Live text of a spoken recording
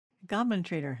goblin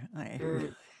trader. I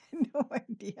have no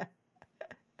idea.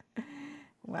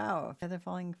 Wow. Feather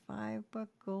falling 5 book,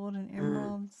 gold and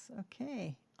emeralds.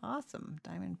 Okay. Awesome.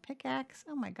 Diamond pickaxe.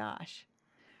 Oh my gosh.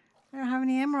 I don't have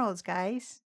any emeralds,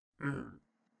 guys.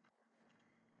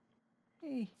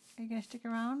 Hey, are you gonna stick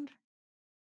around?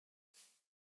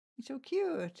 You're so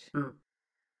cute.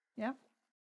 Yep.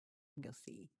 You'll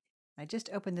see. I just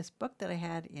opened this book that I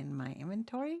had in my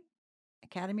inventory.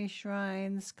 Academy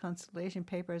Shrines, Constellation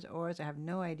Papers, Ores. I have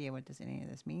no idea what any of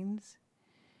this means.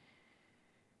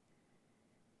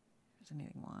 There's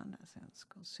anything wand. That sounds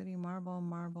cool. City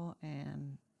marble,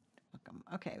 and welcome.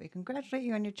 Okay, we congratulate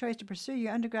you on your choice to pursue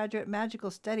your undergraduate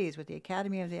magical studies with the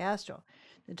Academy of the Astral.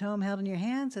 The tome held in your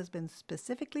hands has been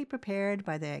specifically prepared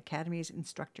by the Academy's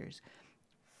instructors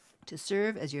to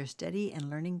serve as your study and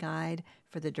learning guide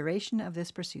for the duration of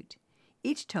this pursuit.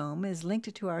 Each tome is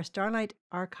linked to our Starlight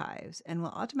archives and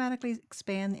will automatically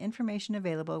expand the information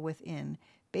available within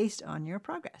based on your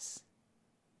progress.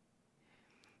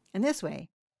 In this way,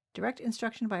 direct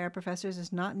instruction by our professors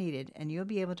is not needed, and you'll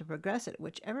be able to progress at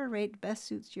whichever rate best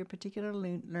suits your particular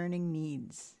learning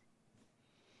needs.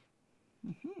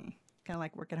 Kind of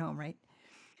like work at home, right?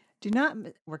 Do not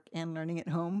work and learning at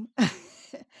home.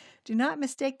 Do not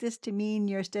mistake this to mean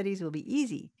your studies will be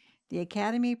easy. The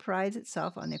Academy prides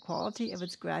itself on the quality of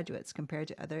its graduates compared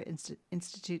to other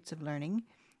institutes of learning,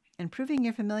 and proving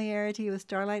your familiarity with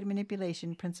Starlight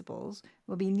manipulation principles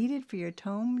will be needed for your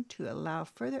tome to allow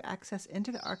further access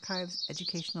into the archive's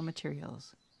educational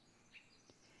materials.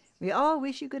 We all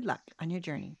wish you good luck on your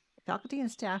journey. Faculty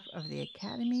and staff of the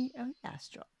Academy of the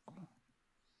Astral. Okay,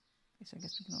 so I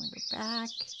guess we can only go back.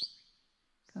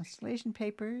 Constellation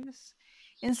papers.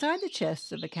 Inside the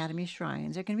chests of Academy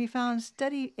shrines, there can be found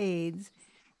study aids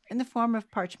in the form of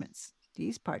parchments.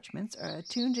 These parchments are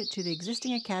attuned to the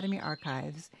existing Academy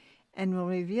archives and will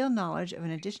reveal knowledge of an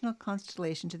additional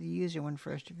constellation to the user when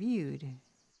first viewed.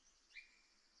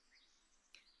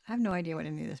 I have no idea what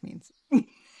any of this means.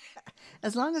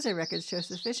 As long as their records show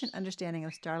sufficient understanding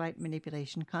of Starlight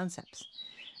manipulation concepts.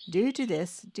 Due to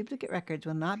this, duplicate records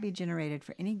will not be generated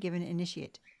for any given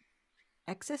initiate.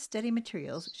 Excess study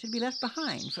materials should be left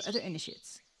behind for other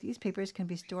initiates. These papers can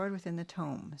be stored within the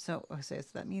tome. So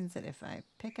that means that if I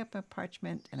pick up a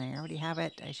parchment and I already have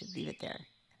it, I should leave it there.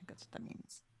 I think that's what that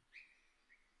means.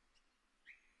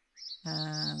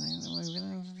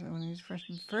 When it was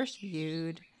first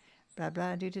viewed, blah,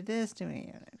 blah, due to this.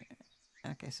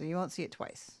 Okay, so you won't see it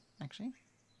twice, actually.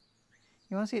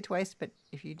 You won't see it twice, but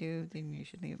if you do, then you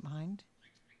should leave it behind.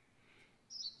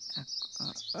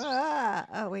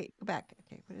 Oh, wait, go back.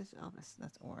 Okay, what is Elvis?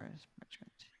 That's ores,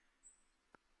 parchment.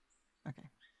 Okay.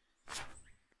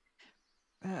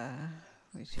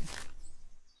 Wait,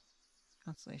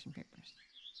 constellation papers.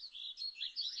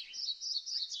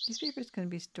 These papers can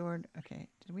be stored. Okay,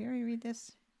 did we already read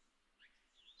this?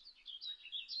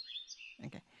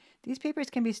 Okay. These papers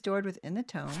can be stored within the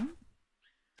tome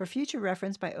for future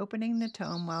reference by opening the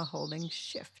tome while holding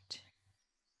Shift.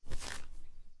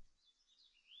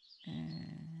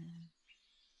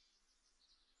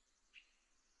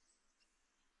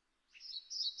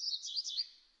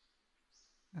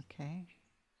 Okay.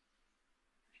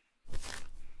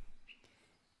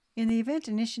 In the event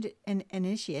an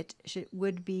initiate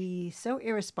would be so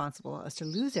irresponsible as to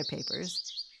lose their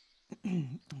papers,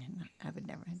 I would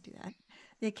never do that.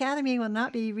 The Academy will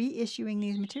not be reissuing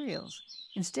these materials.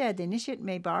 Instead, the initiate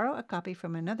may borrow a copy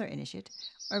from another initiate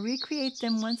or recreate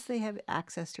them once they have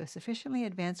access to a sufficiently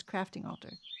advanced crafting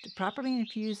altar to properly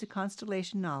infuse the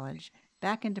constellation knowledge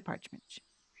back into parchment.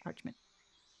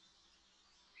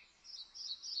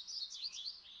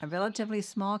 A relatively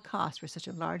small cost for such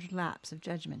a large lapse of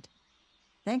judgment.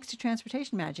 Thanks to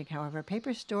transportation magic, however,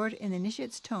 papers stored in the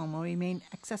initiate's tome will remain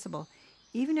accessible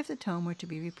even if the tome were to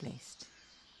be replaced.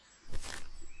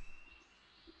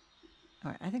 All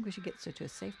right, I think we should get to a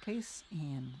safe place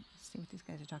and see what these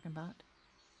guys are talking about.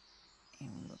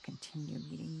 And we will continue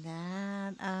reading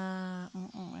that.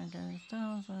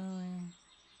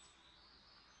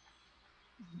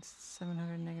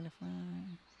 700 negative 5.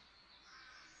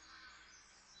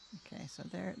 Okay, so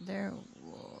they're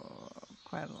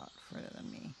quite a lot further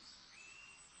than me.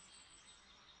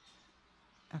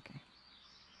 Okay.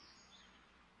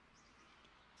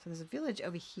 So there's a village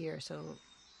over here, so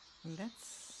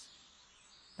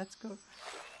let's go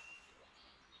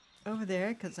over there,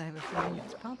 because I have a feeling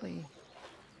it's probably...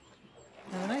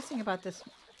 Now, the nice thing about this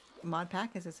mod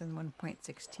pack is it's in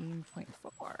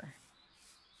 1.16.4.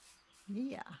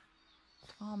 Yeah.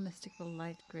 Tall, mystical,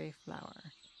 light gray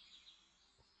flower.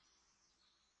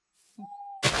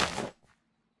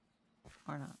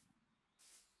 Or not.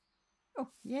 Oh,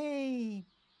 yay!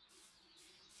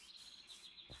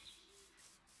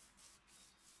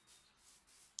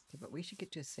 but we should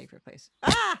get to a safer place.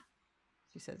 Ah!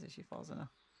 She says as she falls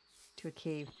to a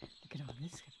cave. Look at all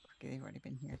this. Okay, they've already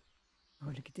been here. Oh,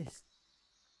 look at this.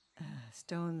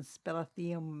 Stone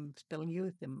speletheum,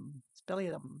 speleuthem,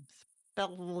 speleum,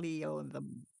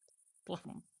 speleothem,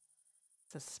 spluffum.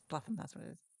 It's a spluffum, that's what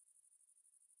it is.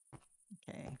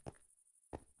 Okay.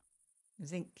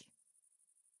 Zinc.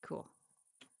 Cool.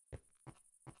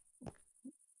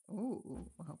 Ooh,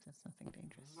 I hope that's nothing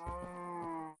dangerous.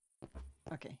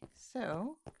 Okay,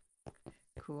 so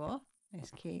cool.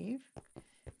 Nice cave.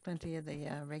 Plenty of the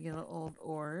regular old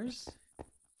ores.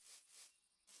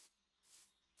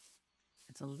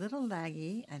 It's a little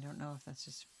laggy. I don't know if that's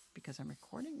just because I'm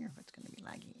recording or if it's going to be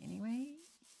laggy anyway.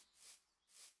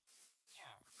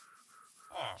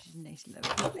 She's a nice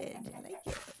little bed. I like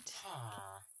it.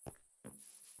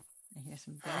 I hear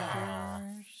some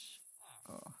beggars.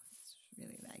 Oh, it's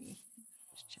really laggy.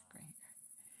 Just check right here.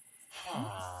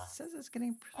 Oh, it says it's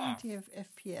getting plenty of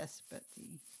FPS, but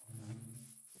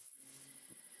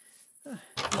the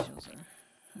visuals are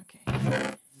okay.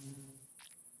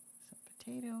 Some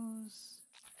potatoes.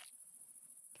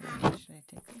 Should I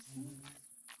take this one?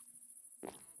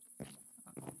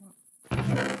 Oh,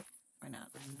 why not?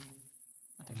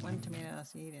 I'll take one tomato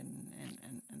seed and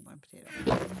one potato.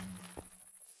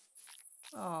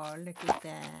 Oh, look at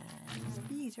that. There's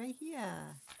bees right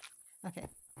here. Okay.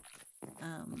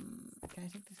 Can I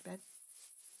take this bed?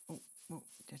 Oh,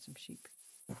 there's some sheep.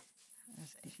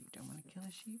 There's a sheep. Don't want to kill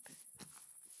a sheep.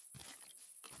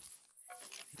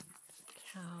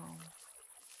 Cow.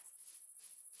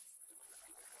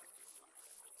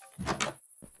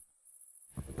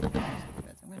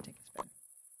 I'm going to take this bed.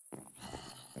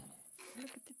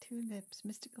 Look at the tulips.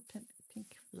 Mystical pink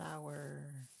flower.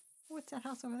 What's that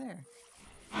house over there?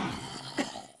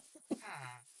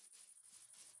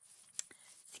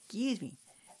 Excuse me.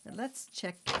 But let's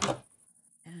check.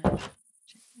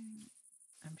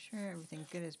 I'm sure everything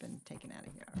good has been taken out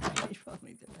of here already.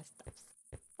 Probably the best stuff.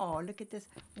 Oh, look at this.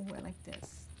 Oh, I like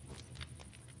this.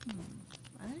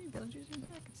 Are there any villagers in here?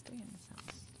 I could stay in this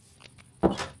house.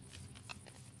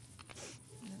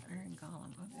 An iron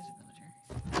golem. Oh, there's a villager.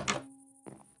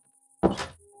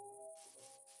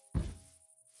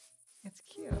 It's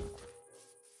cute.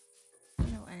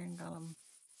 No iron golem.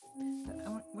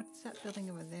 But what's that building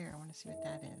over there? I want to see what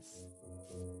that is.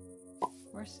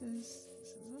 Horses.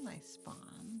 This is a nice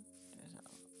spawn. There's a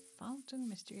fountain.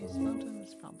 Mysterious fountain.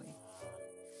 It's probably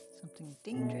something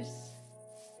dangerous.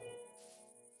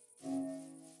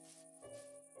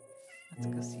 Let's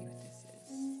go see what this is.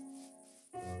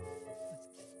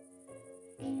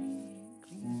 Okay,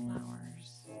 green flowers.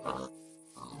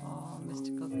 Oh,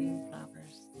 mystical green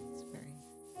flowers. It's a very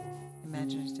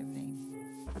imaginative name.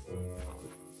 I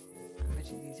bet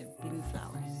you these are blue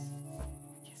flowers.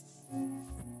 Yes.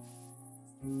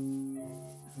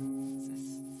 What's this?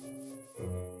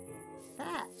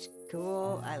 Thatch.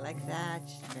 Cool. I like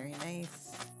thatch. Very nice.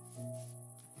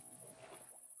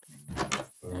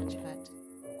 Thatch hut.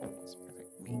 It's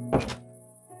perfect for me.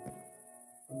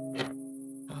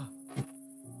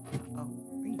 Oh,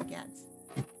 green cats.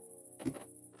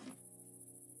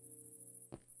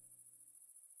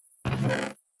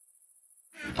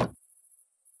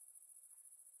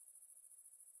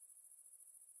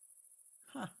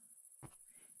 Huh.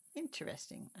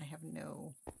 Interesting. I have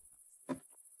no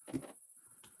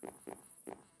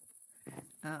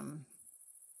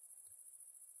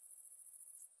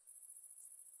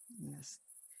in this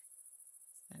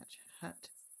thatch hut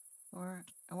for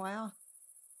a while.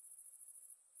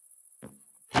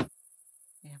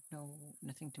 We have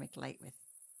nothing to make light with.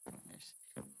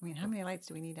 I mean, how many lights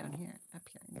do we need down here? Up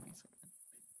here, anyways.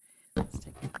 Let's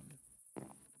take a look.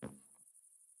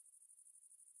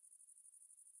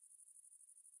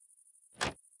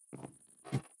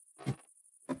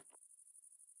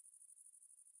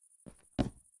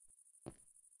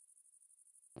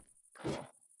 Cool.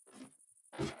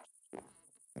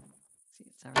 See,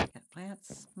 it's already got plants.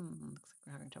 Looks like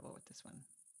we're having trouble with this one.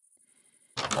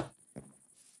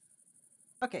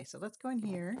 Okay, so let's go in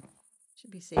here.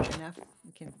 Should be safe enough.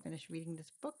 We can finish reading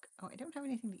this book. Oh, I don't have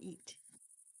anything to eat.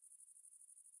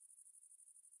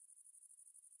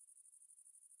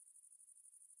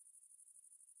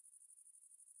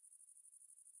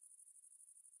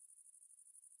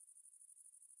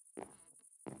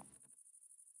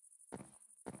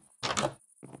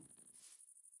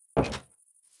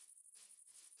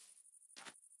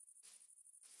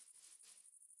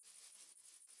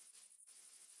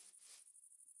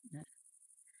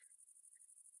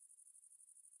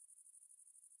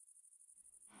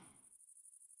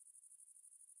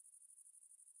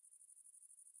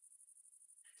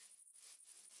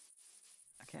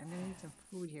 Okay, I'm gonna need some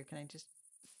food here. Can I just...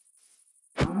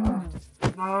 Should we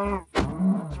try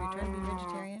to be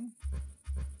vegetarian?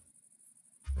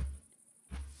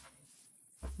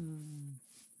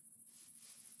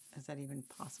 Is that even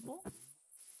possible?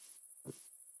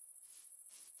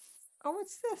 Oh,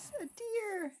 what's this? A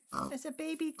deer. It's a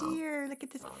baby deer. Look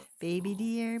at this. Baby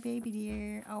deer, baby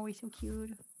deer. Oh, he's so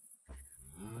cute.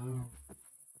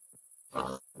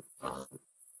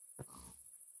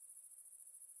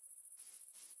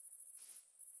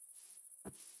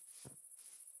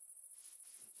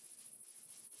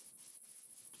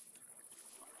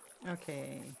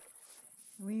 Okay.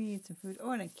 We need some food.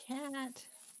 Oh, and a cat.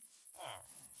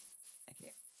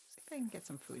 Okay. See if I can get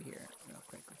some food here real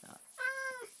quick without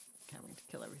having to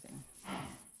kill everything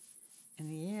in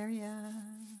the area.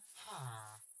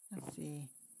 Let's see.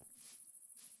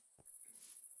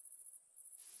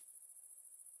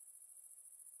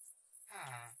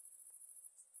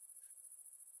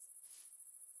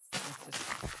 Let's just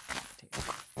take it.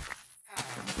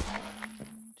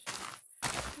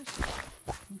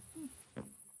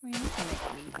 We need to make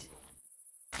wheat.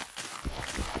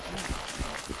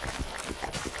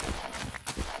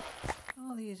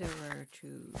 All these over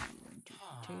to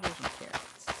potatoes and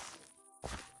carrots.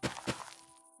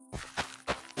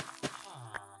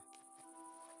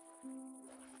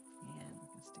 And we're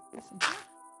going to stick this in here.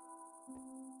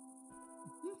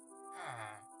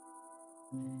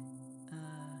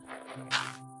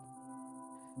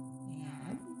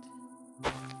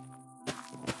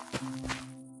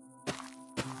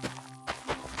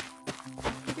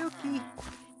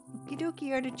 Okie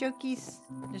dokie, artichokes.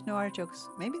 There's no artichokes.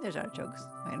 Maybe there's artichokes.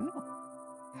 I don't know.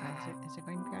 Is there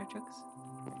going to be artichokes?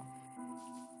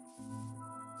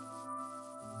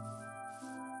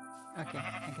 Okay,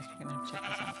 I guess we're going to have to check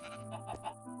this out.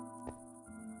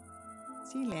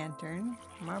 Sea lantern,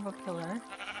 marble pillar.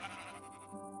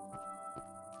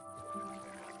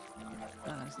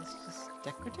 Is this just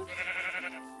decorative?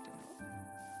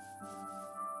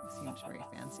 It seems very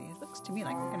fancy. It looks to me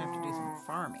like we're going to have to do some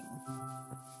farming.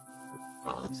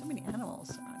 So many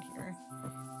animals around here.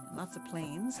 And lots of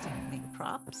planes to make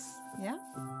props. Yeah?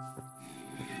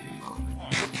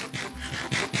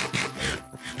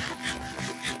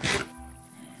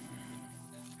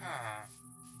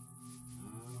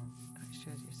 It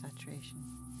shows your saturation.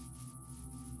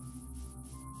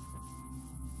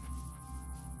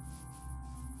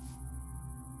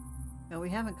 No, we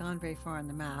haven't gone very far on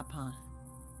the map, huh?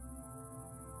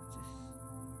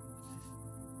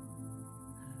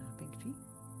 Big tree?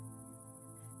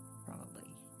 Probably.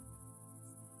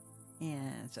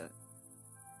 And so,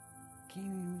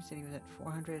 King said he was at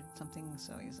 400 something,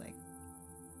 so he's like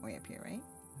way up here, right?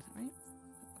 Is that right?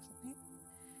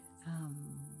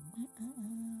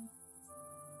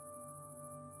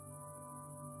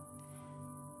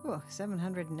 Oh,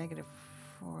 700 negative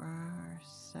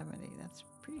 470. That's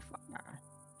pretty far.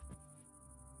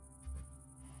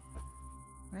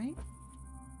 Right?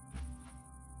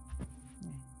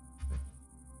 Yeah.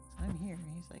 So I'm here.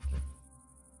 He's like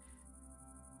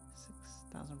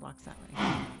 6,000 blocks that way.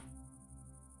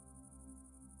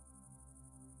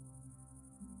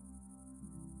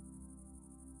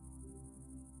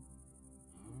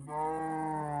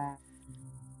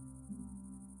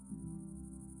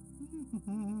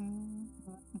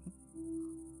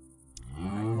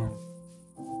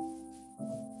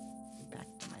 Back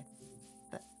to my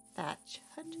thatch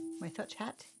hut, my thatch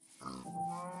hat.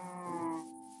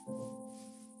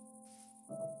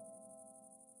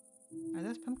 Are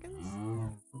those pumpkins?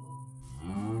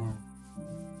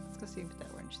 Let's go see what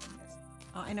that orange thing is.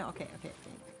 Oh, I know. Okay.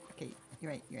 You're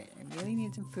right. I really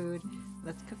need some food.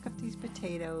 Let's cook up these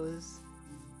potatoes.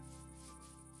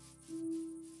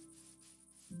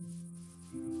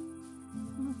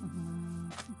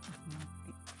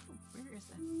 Where is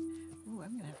that? Ooh,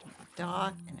 I'm gonna have to make a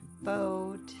dock and a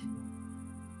boat,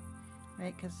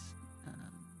 right? Because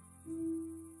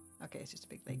okay, it's just a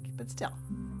big lake, but still.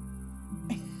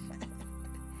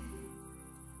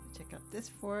 Check out this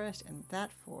forest and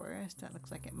that forest. That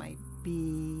looks like it might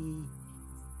be.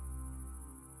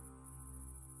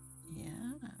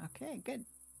 Yeah. Okay. Good.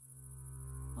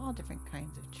 All different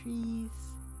kinds of trees.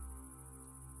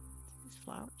 These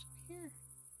flowers over here.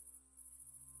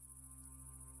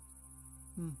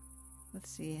 Let's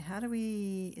see. How do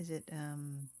we? Is it?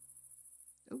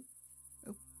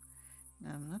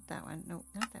 Not that one. No,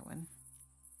 not that one.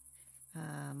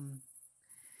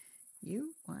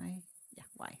 U Y. Yeah,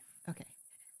 Y. Okay.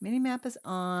 Minimap is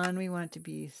on. We want it to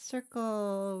be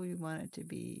circle. We want it to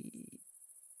be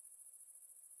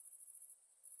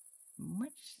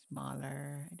much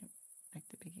smaller. I don't like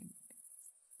the big,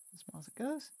 as small as it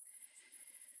goes.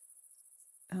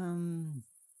 Don't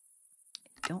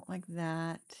like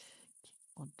that.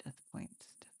 Well, death points.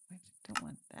 Death points. Don't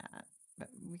want that. But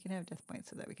we can have death points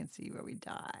so that we can see where we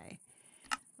die.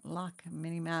 Lock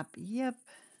mini map. Yep.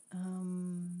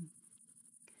 Not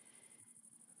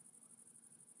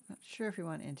sure if we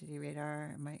want entity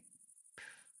radar. It might.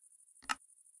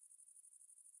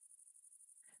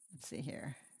 Let's see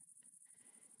here.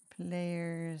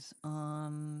 Players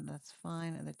on. That's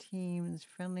fine. Other teams.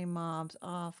 Friendly mobs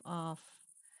off. Off.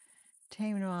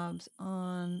 Tame mobs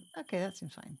on. Okay, that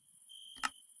seems fine.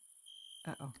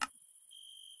 Uh-oh.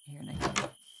 Here, nice.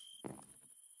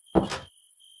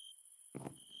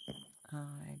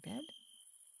 I bet.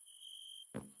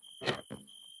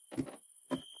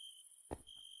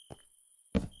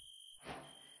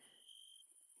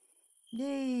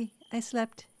 Yay! I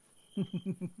slept.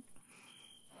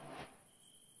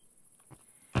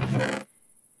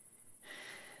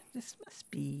 This must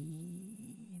be.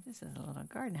 This is a little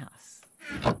garden house.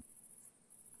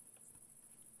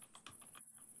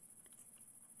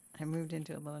 I moved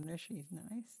into a little nursery. Isn't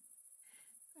that nice?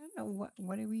 I don't know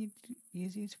what do we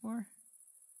use these for?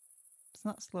 It's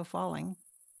not slow falling.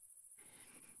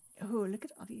 Oh, look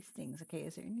at all these things. Okay,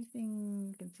 is there anything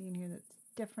you can see in here that's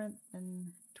different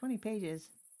than 20 pages?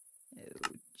 Oh,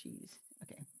 geez.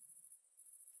 Okay.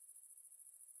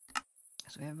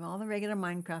 So we have all the regular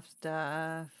Minecraft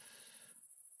stuff.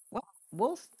 What?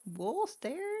 Wool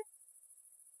stairs?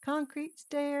 Concrete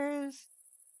stairs?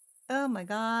 Oh my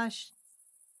gosh.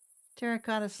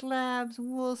 Terracotta slabs,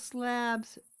 wool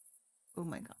slabs. Oh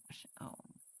my gosh. Oh,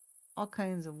 all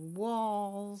kinds of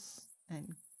walls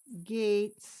and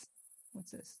gates.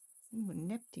 What's this? Ooh,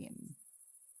 Neptune.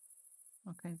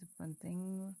 All kinds of fun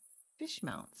things. Fish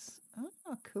mounts.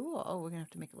 Oh, cool. Oh, we're going to have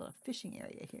to make a little fishing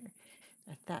area here.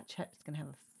 A thatch hut is going to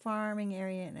have a farming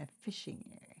area and a fishing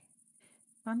area.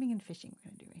 Farming and fishing we're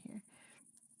going to do right here.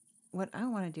 What I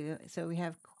want to do, so we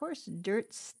have coarse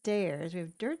dirt stairs. We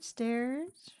have dirt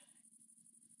stairs.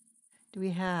 Do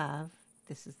we have,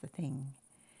 this is the thing.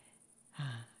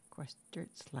 Of course,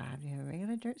 dirt slab. Do you have a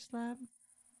regular dirt slab?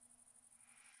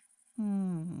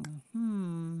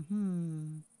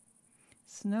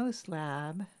 Snow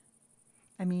slab.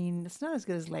 I mean, it's not as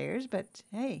good as layers, but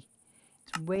hey,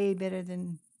 it's way better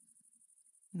than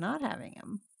not having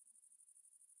them.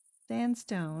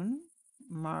 Sandstone,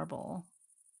 marble,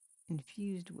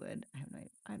 infused wood. I have no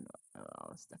idea. I don't know what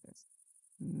all this stuff is.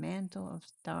 Mantle of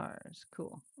stars.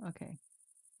 Cool. Okay.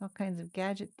 All kinds of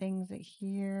gadget things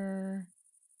here.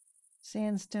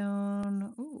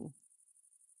 Sandstone. Ooh.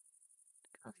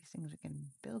 Look at all these things we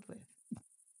can build with.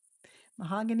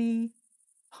 Mahogany,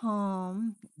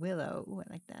 palm, willow. Ooh,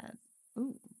 I like that.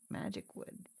 Ooh, magic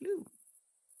wood. Blue.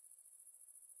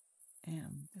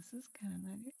 And this is kind of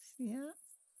nice. Yeah.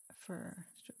 Fur.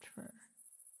 Stripped fur.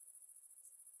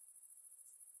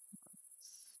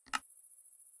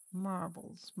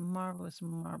 Marbles. Marvelous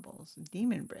marbles.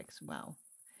 Demon bricks. Wow.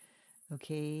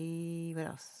 Okay. What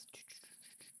else?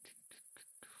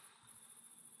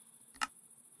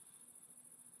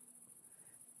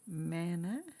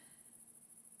 Mana.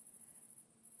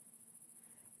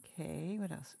 Okay.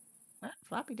 What else? What?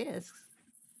 Floppy disks.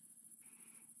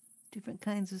 Different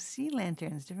kinds of sea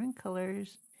lanterns. Different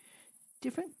colors.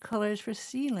 Different colors for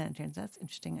sea lanterns. That's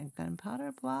interesting. A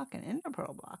gunpowder block and ender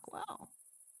pearl block. Wow.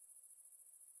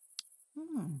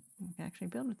 We can actually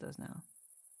build with those now.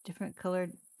 Different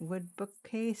colored wood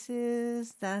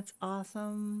bookcases. That's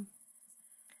awesome.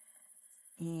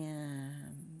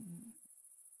 And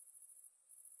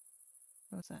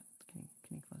what was that? Can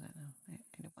you close that now? I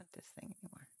don't want this thing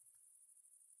anymore.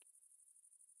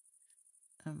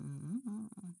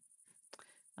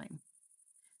 Fine.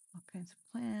 All kinds of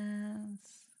plants.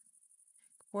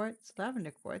 Quartz,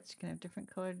 lavender quartz. You can have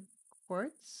different colored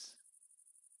quartz.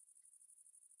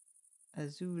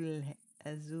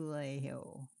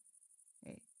 Azulejo.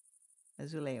 Wait.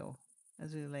 Azulejo.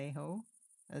 Azuleo.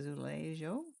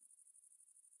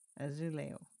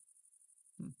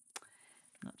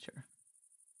 Not sure.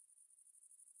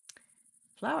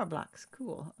 Flower blocks.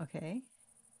 Cool. Okay.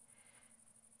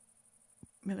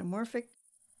 Metamorphic.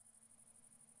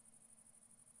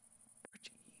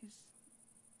 Portuguese.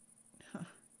 Huh.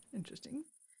 Interesting.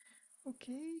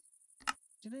 Okay.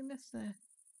 Did I miss the...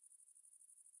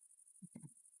 Okay.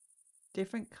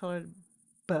 Different colored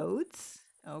boats.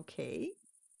 Okay.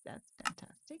 That's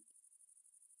fantastic.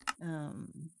 Oh,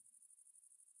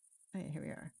 yeah, here we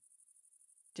are.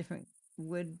 Different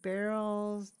wood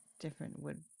barrels, different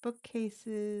wood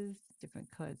bookcases, different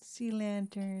colored sea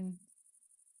lanterns.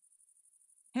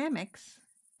 Hammocks.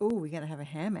 Oh, we gotta have a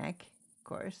hammock, of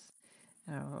course,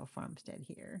 at our little farmstead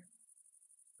here.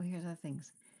 Oh, here's other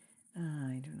things.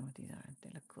 I don't know what these are.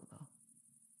 They look cool though.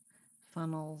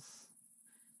 Funnels.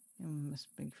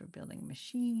 Must be for building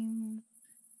machines.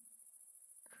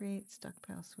 Create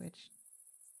stockpile switch.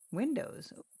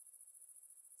 Windows. Oh,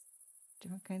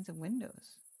 different kinds of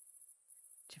windows.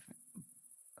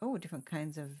 Different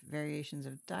kinds of variations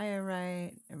of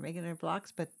diorite, irregular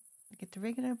blocks, but get the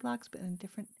regular blocks, but in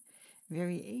different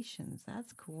variations.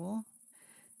 That's cool.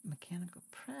 Mechanical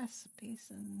press,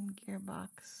 basin,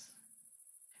 gearbox.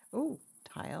 Oh,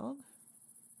 tiled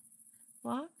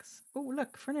blocks. Oh,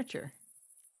 look, furniture.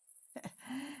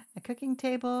 A cooking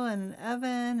table, and an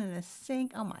oven, and a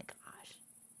sink. Oh my gosh.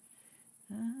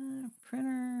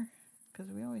 Printer,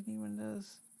 because we always need one of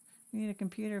those. We need a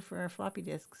computer for our floppy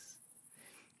disks.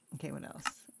 Okay, what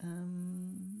else?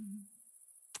 And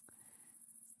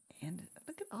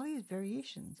look at all these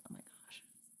variations. Oh my gosh.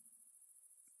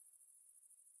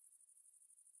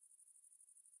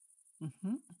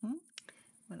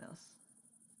 What else?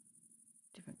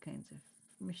 Different kinds of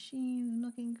machines,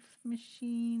 milking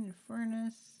machine,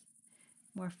 furnace,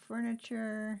 more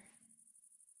furniture.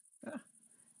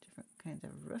 Different kinds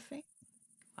of roofing.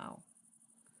 Wow.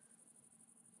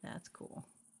 That's cool.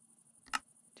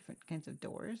 Different kinds of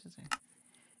doors.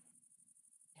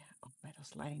 Oh, metal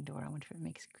sliding door. I wonder if it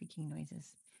makes creaking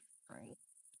noises. All right.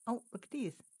 Oh, look at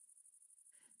these.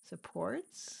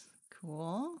 Supports.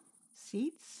 Cool.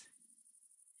 Seats.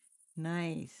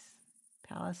 Nice.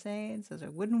 Palisades. Those are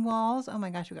wooden walls. Oh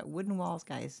my gosh, we got wooden walls,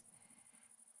 guys.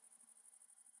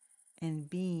 And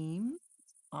beam.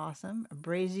 Awesome. A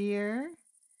brazier.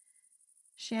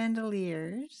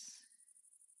 Chandeliers.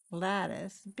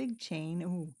 Lattice. Big chain.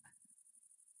 Ooh.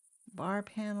 Bar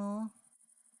panel.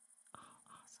 Oh,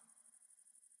 awesome.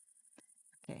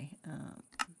 Okay.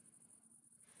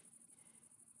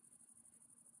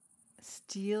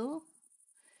 Steel.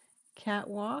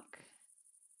 Catwalk.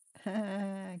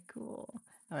 Cool.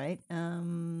 All right.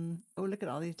 Oh, look at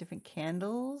all these different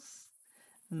candles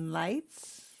and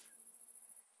lights.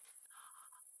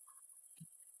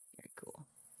 Very cool.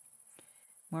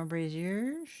 More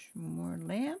braziers, more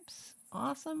lamps.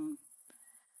 Awesome.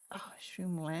 Oh,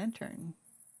 shroom lantern.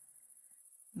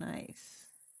 Nice.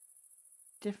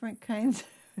 Different kinds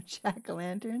of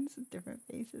jack-o'-lanterns with different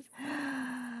faces.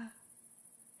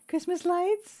 Christmas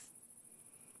lights.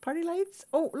 Party lights.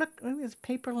 Oh, look at these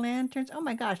paper lanterns. Oh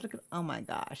my gosh, look at, oh my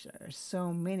gosh, there are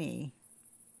so many.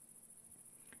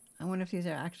 I wonder if these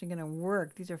are actually going to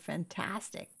work. These are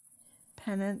fantastic.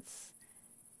 Pennants.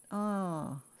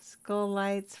 Oh, skull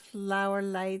lights, flower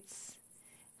lights.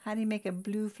 How do you make a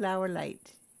blue flower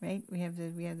light? Right? We have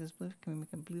this blue. Can we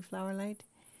make a blue flower light?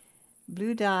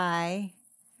 Blue dye.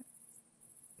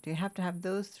 Do you have to have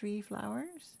those 3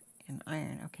 flowers? And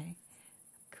iron. Okay.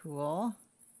 Cool.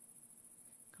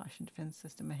 Caution defense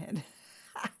system ahead.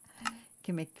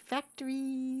 Can make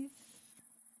factories.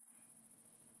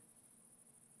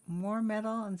 More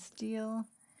metal and steel.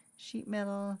 Sheet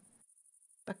metal.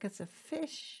 Buckets of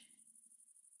fish.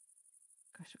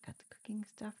 Gosh, we got the cooking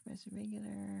stuff as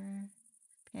regular.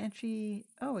 Pantry.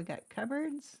 Oh, we got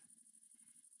cupboards.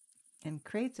 And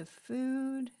crates of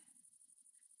food.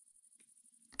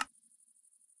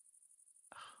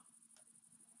 Oh.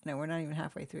 No, we're not even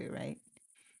halfway through, right?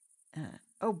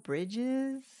 Oh,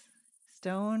 bridges.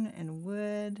 Stone and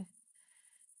wood.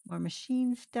 More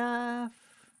machine stuff.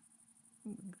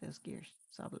 Ooh, those gears.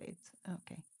 Saw blades.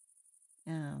 Okay.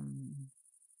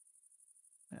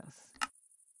 What else?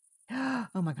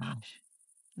 Oh my gosh.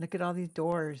 Look at all these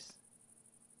doors.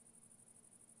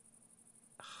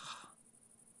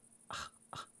 A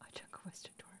jungle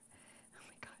western door. Oh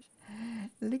my gosh.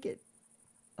 Look at.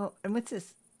 Oh, and what's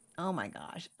this? Oh my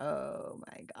gosh. Oh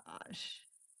my gosh.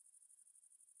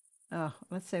 Oh,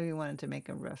 let's say we wanted to make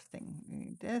a roof thing. You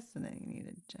need this, and then you need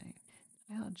a giant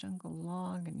jungle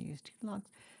log, and use 2 logs.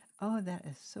 Oh, that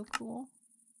is so cool.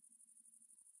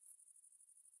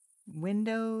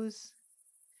 Windows.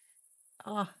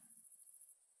 Oh,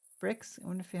 bricks. I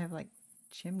wonder if you have like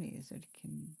chimneys, or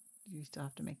you still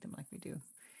have to make them like we do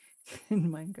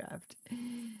in Minecraft.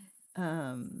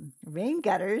 Rain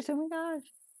gutters. Oh my gosh.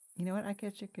 You know what? I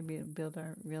guess it could build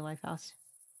our real life house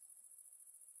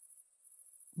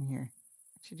in here.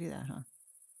 Should do that, huh?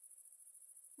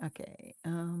 Okay.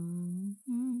 So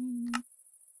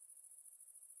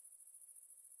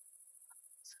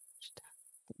much stuff.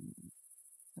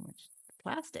 So much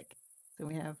plastic. So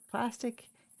we have plastic,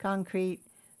 concrete,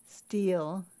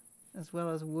 steel, as well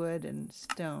as wood and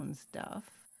stone stuff.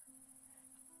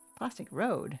 Plastic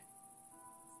road.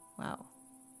 Wow.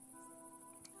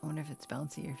 I wonder if it's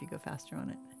bouncy or if you go faster on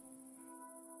it.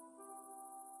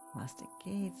 Plastic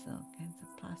gates, all kinds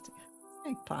of plastic. I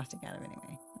make plastic out of it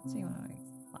anyway. Let's see what I make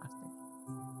plastic.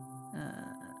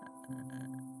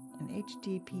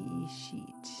 HDPE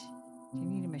sheet. You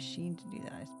need a machine to do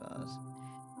that, I suppose.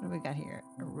 What do we got here?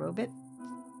 A robot.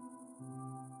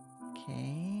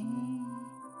 Okay.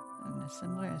 An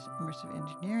assembler, immersive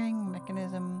engineering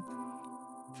mechanism.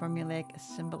 Formulaic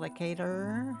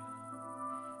assemblator.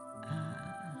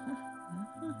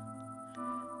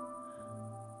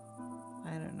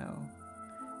 I don't know.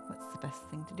 What's the best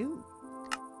thing to do?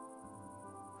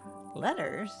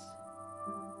 Letters?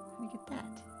 How do you get that?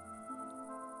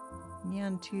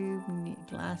 Neon tube,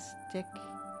 glass stick,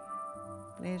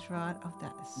 blaze rod. Oh,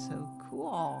 that is so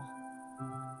cool.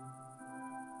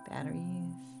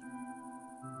 Batteries.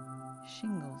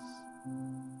 Shingles.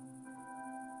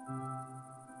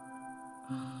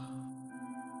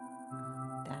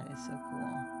 That is so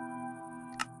cool.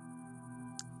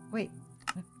 Wait.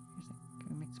 Look, can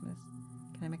we make some of this?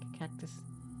 Can I make a cactus?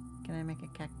 Can I make a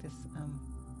cactus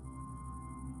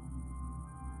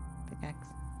pickaxe?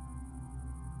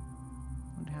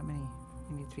 Wonder how many.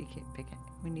 We need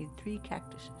we need 3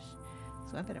 cactuses.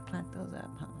 So I better plant those up,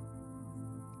 huh?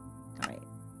 Alright.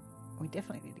 We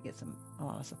definitely need to get a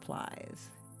lot of supplies.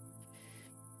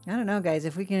 I don't know, guys.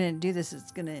 If we can do this,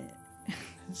 it's gonna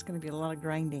be a lot of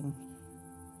grinding.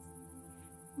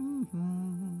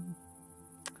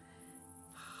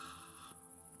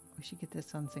 We should get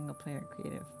this on single player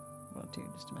creative world too,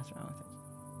 just to mess around with it.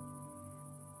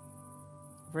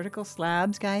 Vertical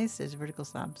slabs, guys. There's vertical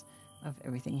slabs of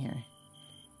everything here.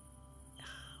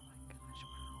 Oh my gosh,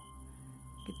 wow.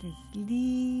 Look at these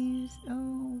leaves.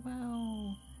 Oh,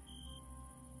 wow.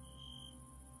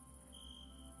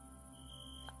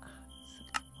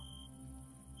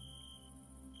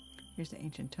 Here's the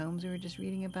ancient tomes we were just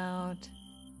reading about.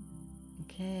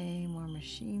 Okay, more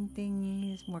machine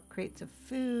thingies, more crates of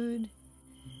food.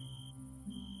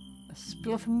 A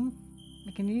spliffum.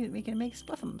 We can make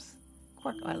spliffums.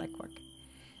 Quark. Oh, I like quark.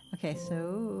 Okay,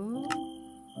 so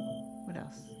what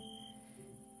else?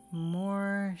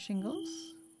 More shingles.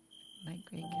 Light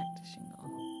gray cactus shingle.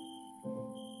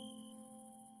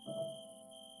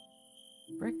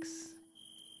 Bricks.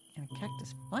 And a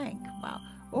cactus plank. Wow.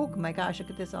 Oh my gosh, look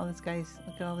at this, all this, guys.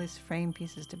 Look at all these frame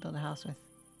pieces to build a house with.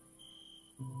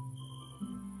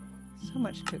 So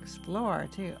much to explore,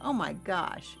 too. Oh my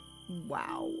gosh.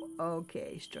 Wow.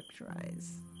 Okay,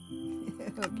 structurize.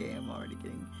 Okay, I'm already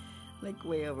getting like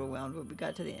way overwhelmed. But we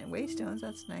got to the end. Waystones,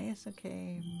 that's nice.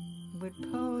 Okay. Wood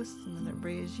posts, another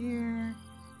brazier.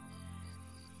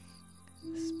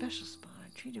 Special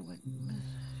spawner, treated wood.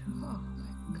 Oh my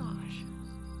gosh.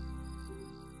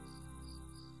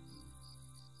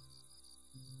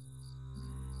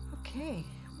 Okay,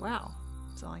 wow.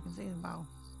 That's all I can say is wow.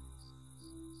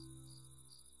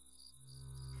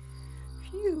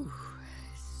 Phew.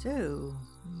 So,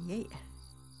 yeah.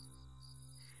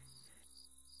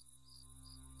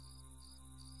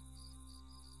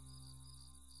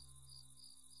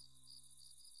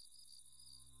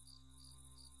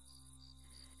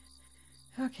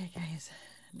 Okay, guys.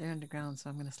 They're underground, so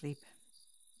I'm going to sleep.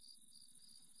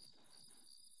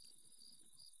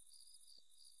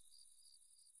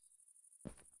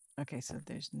 Okay, so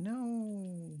there's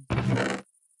no...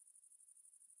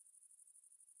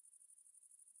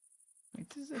 Wait,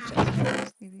 this is a chest.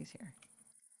 Let's leave these here.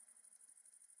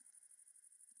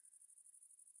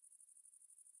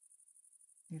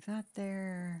 Leave that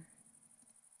there.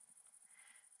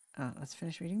 Let's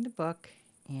finish reading the book.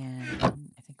 And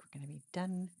I think we're going to be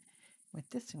done with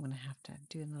this. I'm going to have to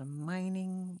do a little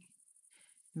mining.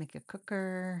 Make a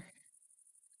cooker.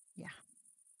 Yeah.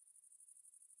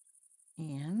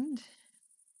 And...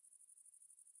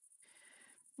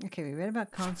 Okay, we read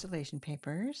about constellation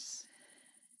papers.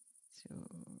 So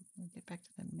we'll get back to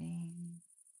the main.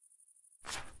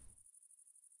 How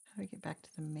do we get back to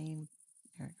the main?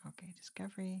 There we go. Okay,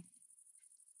 discovery.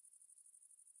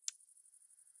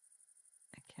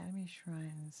 Academy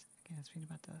shrines. Okay, let's read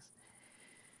about those.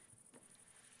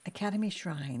 Academy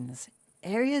shrines.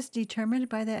 Areas determined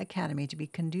by the Academy to be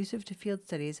conducive to field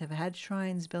studies have had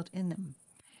shrines built in them.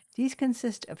 These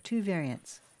consist of 2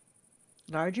 variants.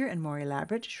 Larger and more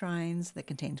elaborate shrines that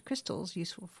contain crystals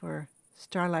useful for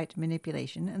starlight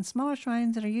manipulation, and smaller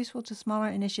shrines that are useful to smaller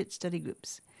initiate study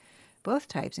groups. Both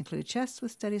types include chests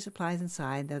with study supplies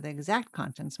inside, though the exact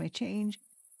contents may change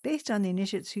based on the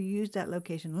initiates who used that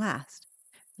location last.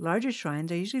 Larger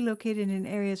shrines are usually located in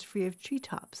areas free of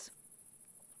treetops,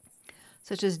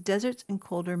 such as deserts and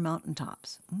colder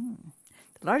mountaintops.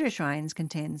 The larger shrines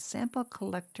contain sample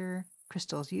collector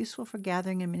crystals useful for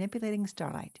gathering and manipulating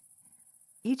starlight.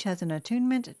 Each has an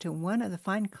attunement to one of the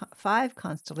 5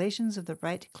 constellations of the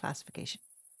right classification,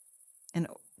 and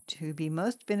to be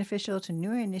most beneficial to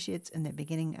newer initiates in the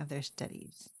beginning of their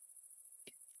studies.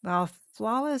 While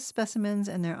flawless specimens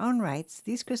in their own rights,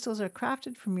 these crystals are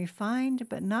crafted from refined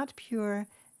but not pure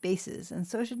bases, and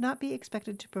so should not be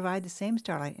expected to provide the same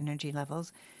starlight energy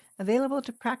levels available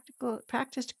to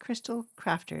practiced crystal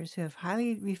crafters who have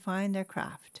highly refined their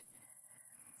craft.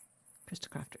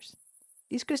 Crystal crafters.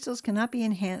 These crystals cannot be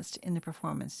enhanced in the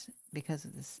performance because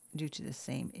of this, due to the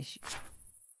same issue.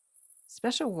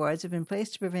 Special wards have been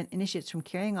placed to prevent initiates from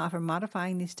carrying off or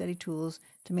modifying these study tools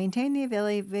to maintain the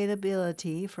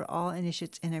availability for all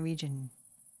initiates in a region.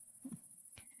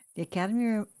 The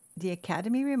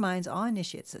Academy reminds all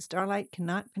initiates that starlight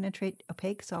cannot penetrate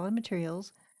opaque solid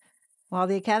materials. While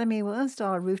the Academy will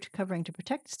install a roofed covering to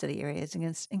protect study areas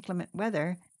against inclement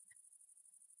weather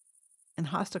and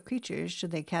hostile creatures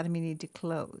should the Academy need to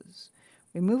close.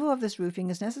 Removal of this roofing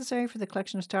is necessary for the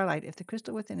collection of starlight if the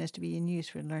crystal within is to be in use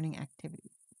for learning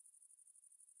activities.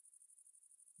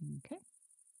 Okay.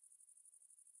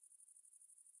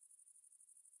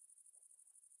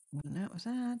 And that was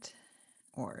that.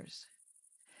 Ores.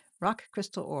 Rock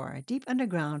crystal ore. Deep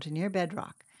underground near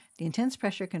bedrock, the intense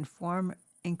pressure can form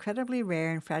incredibly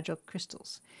rare and fragile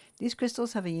crystals. These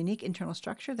crystals have a unique internal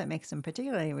structure that makes them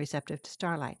particularly receptive to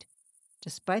starlight.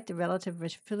 Despite the relative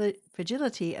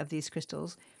fragility of these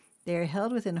crystals, they are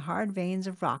held within hard veins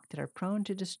of rock that are prone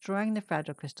to destroying the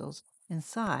fragile crystals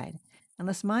inside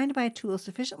unless mined by a tool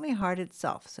sufficiently hard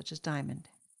itself, such as diamond.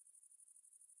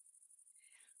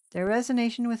 Their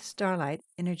resonation with starlight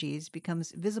energies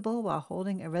becomes visible while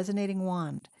holding a resonating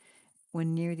wand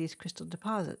when near these crystal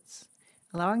deposits,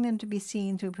 allowing them to be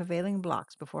seen through prevailing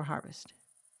blocks before harvest.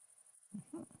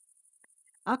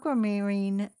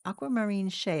 Aquamarine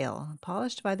shale,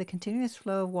 polished by the continuous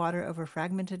flow of water over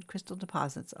fragmented crystal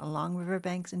deposits along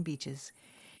riverbanks and beaches.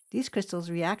 These crystals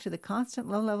react to the constant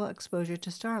low-level exposure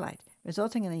to starlight,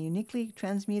 resulting in a uniquely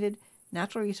transmuted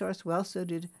natural resource well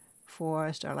suited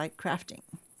for starlight crafting.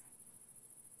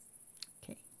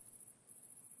 Okay.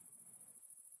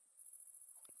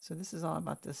 So this is all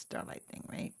about this starlight thing,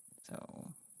 right? So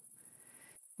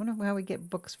I wonder how we get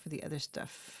books for the other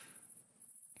stuff.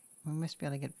 We must be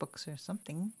able to get books or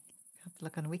something. I have to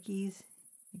look on wikis.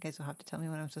 You guys will have to tell me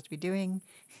what I'm supposed to be doing.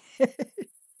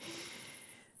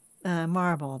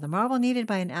 Marble. The marble needed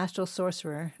by an astral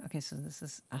sorcerer. Okay, so this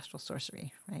is astral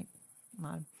sorcery, right?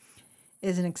 Mod.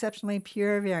 Is an exceptionally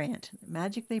pure variant.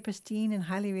 Magically pristine and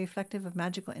highly reflective of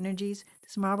magical energies,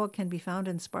 this marble can be found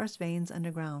in sparse veins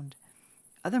underground.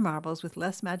 Other marbles with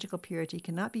less magical purity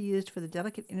cannot be used for the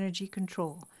delicate energy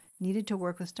control needed to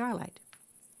work with starlight.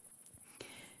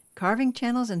 Carving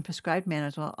channels in prescribed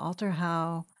manners will alter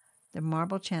how the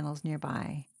marble channels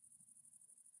nearby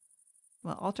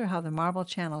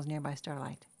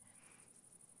starlight.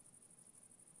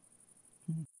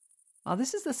 While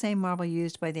this is the same marble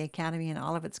used by the Academy in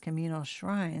all of its communal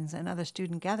shrines and other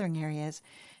student gathering areas,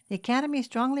 the Academy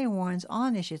strongly warns all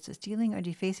initiates that stealing or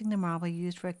defacing the marble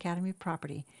used for Academy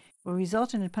property will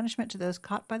result in a punishment to those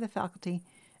caught by the faculty,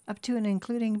 up to and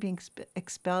including being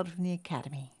expelled from the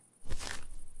Academy.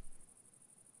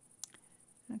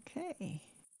 Okay.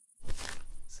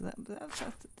 So that's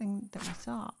the thing that we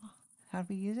saw. How do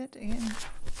we use it again?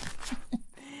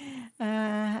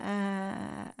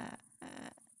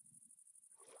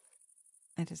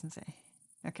 It doesn't say.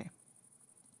 Okay.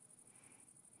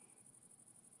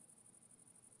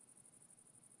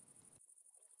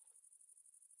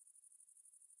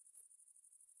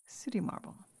 Sooty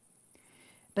marble.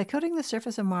 By coating the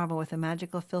surface of marble with a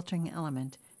magical filtering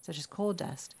element, such as coal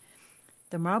dust,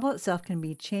 the marble itself can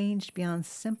be changed beyond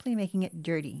simply making it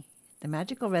dirty. The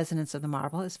magical resonance of the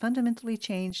marble is fundamentally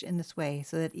changed in this way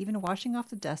so that even washing off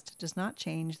the dust does not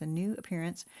change the new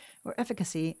appearance or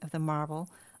efficacy of the marble,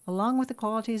 along with the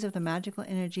qualities of the magical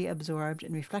energy absorbed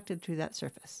and reflected through that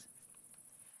surface.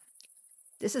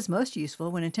 This is most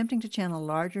useful when attempting to channel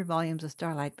larger volumes of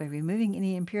starlight by removing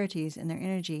any impurities in their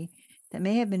energy that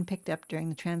may have been picked up during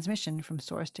the transmission from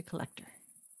source to collector.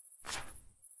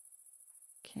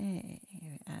 Okay,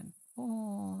 add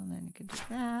full, and then you can do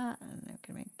that, and then we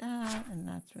can make that, and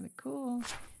that's really cool.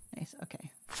 Nice,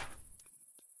 okay.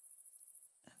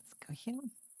 Let's go here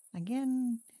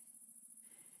again.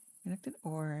 Connected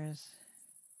ores.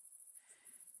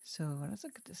 So let's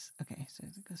look at this. Okay, so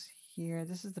it goes here.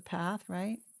 This is the path,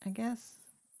 right? I guess.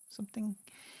 Something.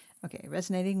 Okay,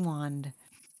 resonating wand.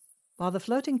 While the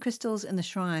floating crystals in the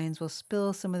shrines will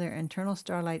spill some of their internal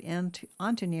starlight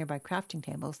onto nearby crafting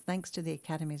tables, thanks to the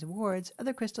Academy's awards,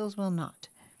 other crystals will not.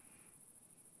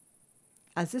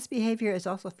 As this behavior is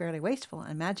also fairly wasteful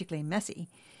and magically messy,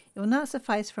 it will not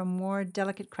suffice for more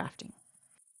delicate crafting.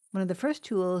 One of the first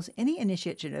tools any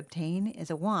initiate should obtain is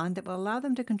a wand that will allow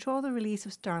them to control the release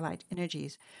of starlight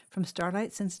energies from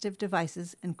starlight-sensitive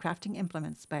devices and crafting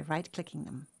implements by right-clicking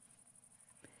them.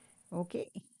 Okay.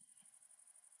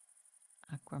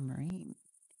 Aquamarine.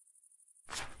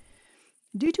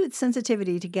 Due to its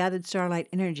sensitivity to gathered starlight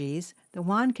energies, the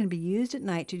wand can be used at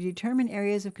night to determine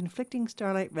areas of conflicting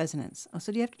starlight resonance. Oh,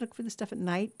 so do you have to look for the stuff at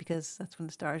night? Because that's when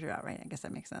the stars are out, right? I guess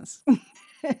that makes sense.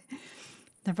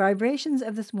 The vibrations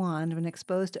of this wand, when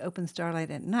exposed to open starlight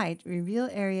at night, reveal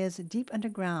areas deep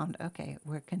underground,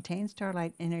 where contained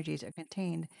starlight energies are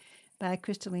contained by a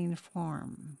crystalline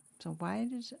form. So why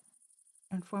does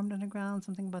it formed underground?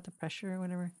 Something about the pressure or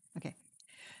whatever? Okay.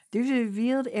 These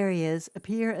revealed areas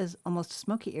appear as almost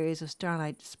smoky areas of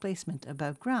starlight displacement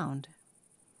above ground.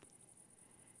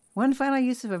 One final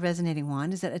use of a resonating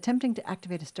wand is that attempting to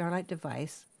activate a starlight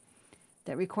device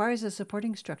that requires a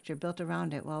supporting structure built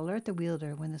around it will alert the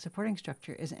wielder when the supporting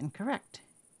structure is incorrect.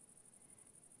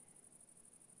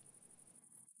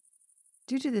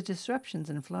 Due to the disruptions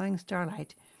in flowing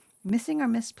starlight, missing or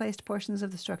misplaced portions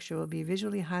of the structure will be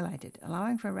visually highlighted,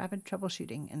 allowing for rapid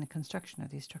troubleshooting in the construction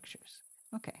of these structures.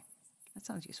 Okay, that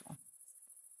sounds useful.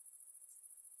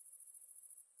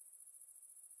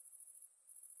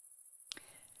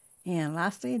 And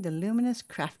lastly, the luminous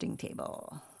crafting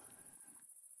table.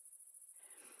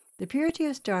 The purity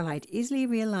of starlight easily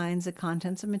realigns the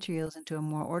contents of materials into a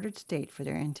more ordered state for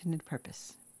their intended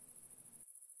purpose.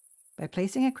 By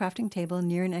placing a crafting table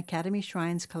near an Academy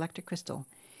Shrine's collector crystal,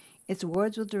 its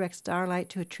wards will direct starlight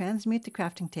to transmute the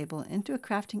crafting table into a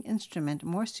crafting instrument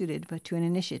more suited to an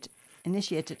initiate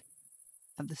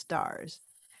of the stars.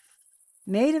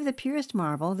 Made of the purest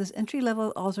marble, this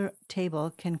entry-level altar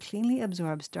table can cleanly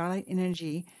absorb starlight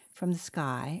energy from the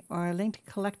sky or a linked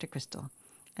collector crystal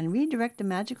and redirect the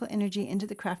magical energy into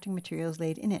the crafting materials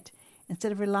laid in it,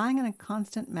 instead of relying on a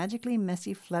constant, magically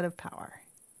messy flood of power.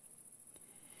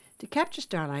 To capture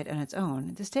starlight on its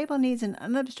own, this table needs an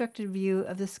unobstructed view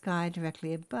of the sky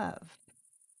directly above.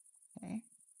 Okay.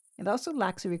 It also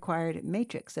lacks the required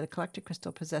matrix that a collector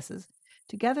crystal possesses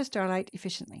to gather starlight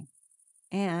efficiently,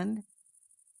 and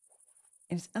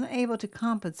it is unable to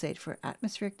compensate for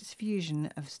atmospheric diffusion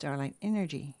of starlight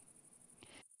energy.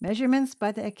 Measurements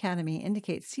by the Academy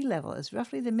indicate sea level is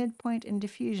roughly the midpoint in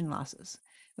diffusion losses,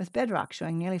 with bedrock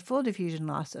showing nearly full diffusion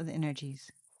loss of the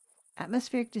energies.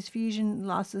 Atmospheric diffusion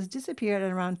losses disappear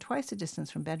at around twice the distance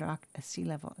from bedrock as sea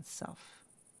level itself.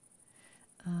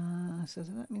 So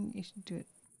does that mean you should do it?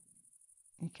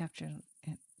 You capture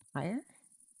it higher?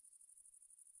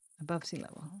 Above sea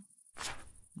level?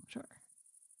 Not sure.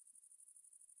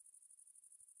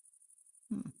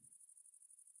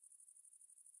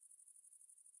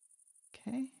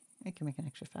 Okay, I can make an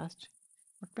extra fast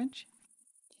workbench.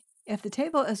 If the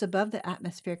table is above the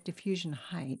atmospheric diffusion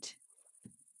height,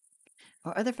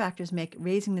 or other factors make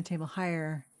raising the table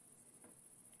higher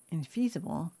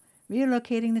infeasible,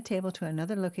 relocating the table to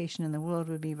another location in the world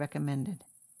would be recommended.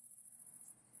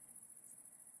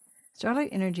 Starlight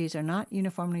energies are not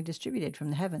uniformly distributed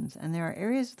from the heavens, and there are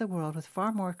areas of the world with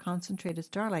far more concentrated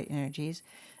starlight energies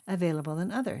available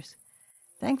than others.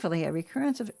 Thankfully, a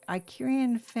recurrence of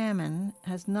Icarian famine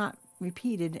has not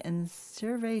repeated, and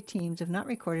survey teams have not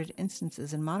recorded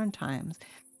instances in modern times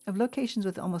of locations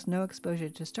with almost no exposure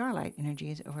to starlight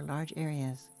energies over large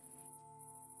areas.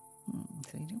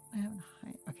 So you don't have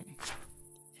high. Okay.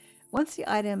 Once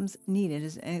the items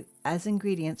needed as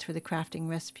ingredients for the crafting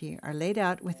recipe are laid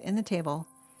out within the table,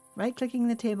 right-clicking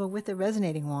the table with the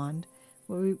resonating wand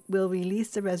will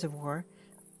release the reservoir,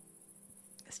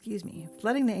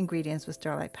 flooding the ingredients with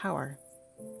starlight power.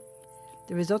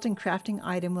 The resulting crafting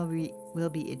item will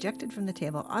be ejected from the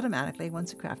table automatically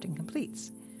once the crafting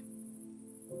completes.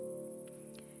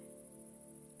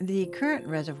 The current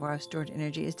reservoir of stored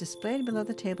energy is displayed below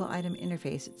the table item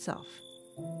interface itself.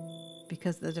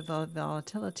 Because of the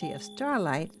volatility of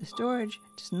starlight, the storage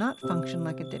does not function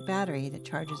like a battery that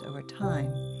charges over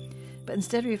time, but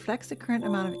instead reflects the current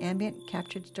amount of ambient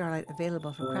captured starlight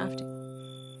available for crafting.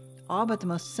 All but the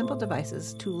most simple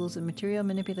devices, tools, and material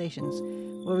manipulations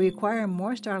will require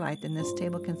more starlight than this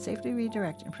table can safely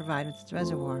redirect and provide with its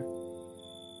reservoir.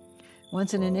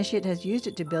 Once an initiate has used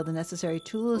it to build the necessary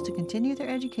tools to continue their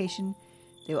education,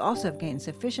 they will also have gained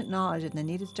sufficient knowledge of the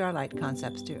needed starlight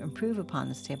concepts to improve upon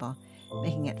this table,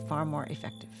 making it far more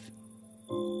effective.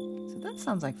 So that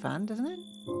sounds like fun, doesn't it?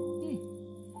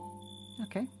 Yeah.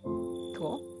 Okay,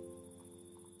 cool.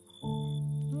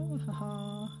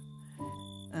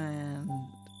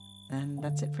 And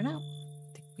that's it for now.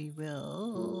 I think we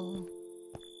will...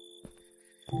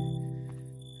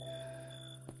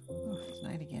 Oh, it's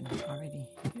night again already.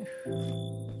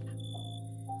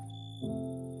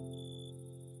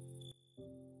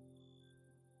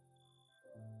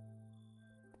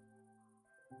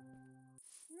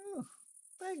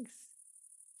 bugs.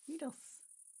 Beetles.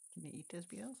 Can you eat those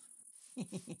beetles?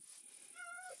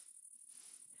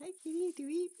 Hi, kitty. Do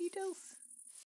you eat beetles?